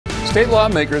State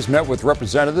lawmakers met with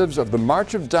representatives of the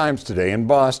March of Dimes today in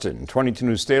Boston. 22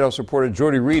 News State House reporter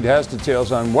Jody Reed has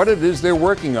details on what it is they're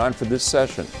working on for this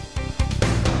session.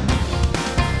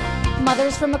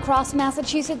 Mothers from across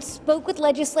Massachusetts spoke with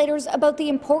legislators about the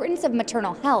importance of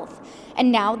maternal health,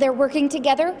 and now they're working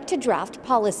together to draft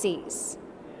policies.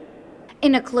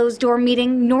 In a closed-door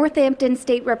meeting, Northampton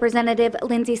State Representative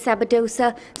Lindsay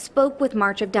Sabadosa spoke with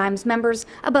March of Dimes members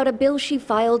about a bill she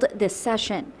filed this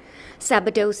session.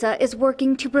 Sabadosa is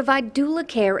working to provide doula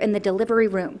care in the delivery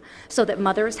room so that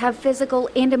mothers have physical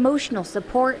and emotional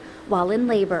support while in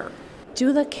labor.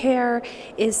 Doula care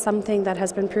is something that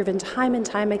has been proven time and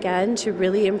time again to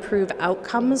really improve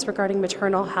outcomes regarding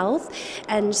maternal health,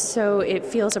 and so it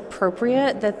feels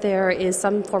appropriate that there is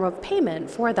some form of payment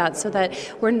for that so that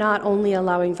we're not only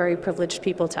allowing very privileged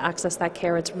people to access that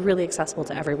care, it's really accessible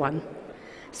to everyone.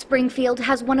 Springfield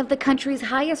has one of the country's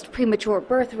highest premature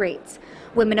birth rates.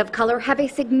 Women of color have a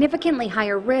significantly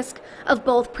higher risk of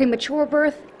both premature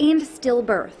birth and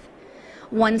stillbirth.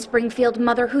 One Springfield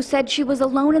mother who said she was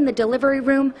alone in the delivery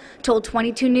room told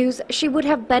 22 News she would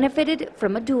have benefited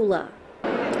from a doula.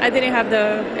 I didn't have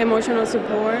the emotional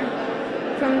support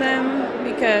from them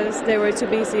because they were too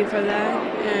busy for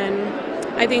that,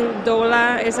 and I think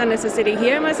doula is a necessity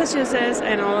here in Massachusetts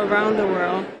and all around the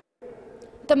world.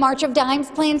 The March of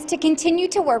Dimes plans to continue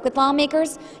to work with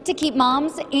lawmakers to keep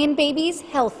moms and babies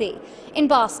healthy. In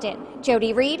Boston,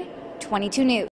 Jody Reed, 22 News.